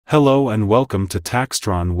Hello and welcome to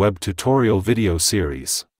TaxTron web tutorial video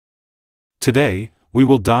series. Today, we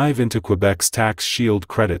will dive into Quebec's Tax Shield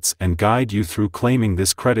credits and guide you through claiming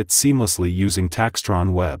this credit seamlessly using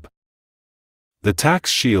TaxTron web. The Tax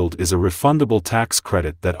Shield is a refundable tax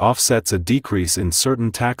credit that offsets a decrease in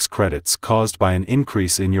certain tax credits caused by an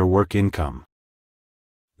increase in your work income.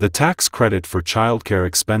 The tax credit for childcare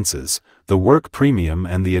expenses, the work premium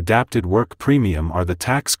and the adapted work premium are the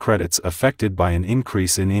tax credits affected by an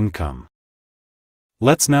increase in income.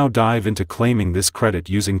 Let's now dive into claiming this credit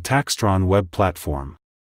using TaxTron web platform.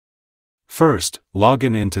 First, log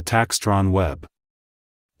into TaxTron web.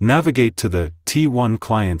 Navigate to the T1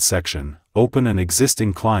 Client section, open an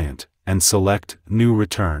existing client, and select New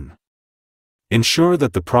Return. Ensure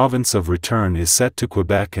that the province of return is set to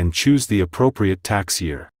Quebec and choose the appropriate tax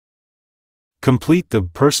year. Complete the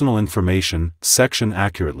Personal Information section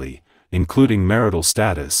accurately, including marital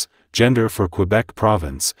status, gender for Quebec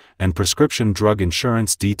province, and prescription drug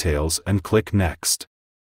insurance details, and click Next.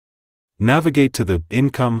 Navigate to the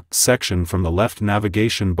Income section from the left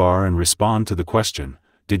navigation bar and respond to the question,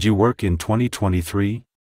 "Did you work in 2023?"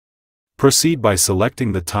 Proceed by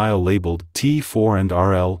selecting the tile labeled T4 and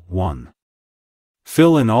RL1.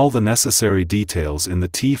 Fill in all the necessary details in the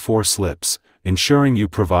T4 slips, ensuring you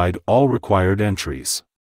provide all required entries.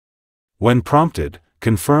 When prompted,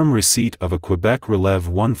 confirm receipt of a Quebec Relève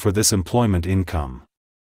 1 for this employment income.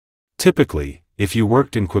 Typically, if you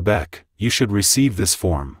worked in Quebec, you should receive this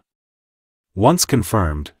form. Once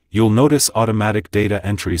confirmed, you'll notice automatic data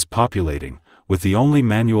entries populating, with the only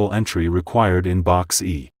manual entry required in box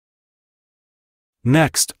E.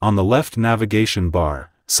 Next, on the left navigation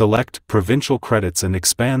bar, select Provincial Credits and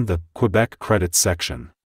expand the Quebec Credits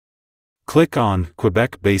section. Click on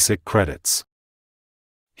Quebec Basic Credits.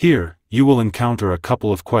 Here, you will encounter a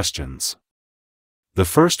couple of questions. The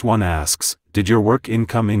first one asks, "Did your work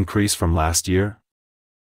income increase from last year?"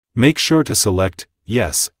 Make sure to select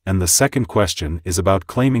Yes, and the second question is about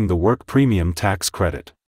claiming the work premium tax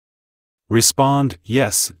credit. Respond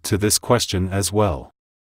Yes to this question as well.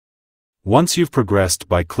 Once you've progressed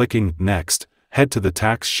by clicking Next, head to the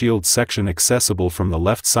Tax Shield section accessible from the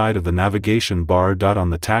left side of the navigation bar. On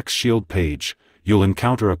the Tax Shield page, you'll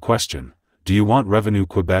encounter a question, "Do you want Revenue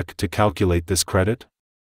Quebec to calculate this credit?"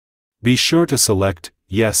 Be sure to select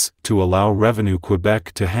Yes to allow Revenue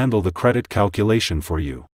Quebec to handle the credit calculation for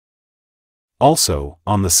you. Also,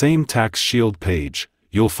 on the same Tax Shield page,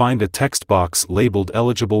 you'll find a text box labeled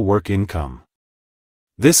Eligible Work Income.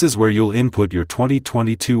 This is where you'll input your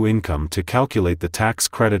 2022 income to calculate the tax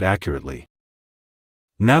credit accurately.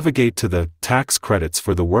 Navigate to the Tax Credits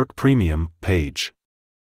for the Work Premium page.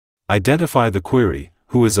 Identify the query,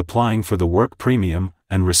 who is applying for the work premium,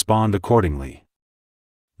 and respond accordingly.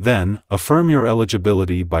 Then, affirm your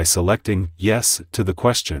eligibility by selecting Yes to the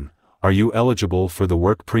question, "Are you eligible for the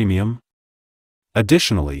work premium?"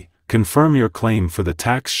 Additionally, confirm your claim for the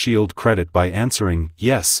Tax Shield credit by answering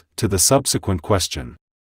Yes to the subsequent question.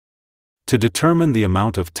 To determine the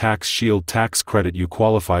amount of Tax Shield tax credit you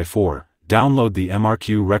qualify for, download the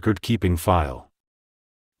MRQ record-keeping file.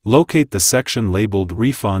 Locate the section labeled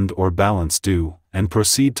Refund or Balance Due, and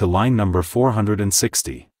proceed to line number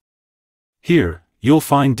 460. Here, you'll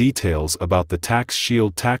find details about the Tax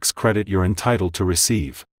Shield tax credit you're entitled to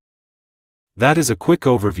receive. That is a quick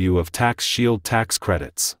overview of Tax Shield tax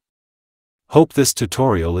credits. Hope this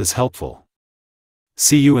tutorial is helpful.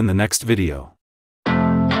 See you in the next video.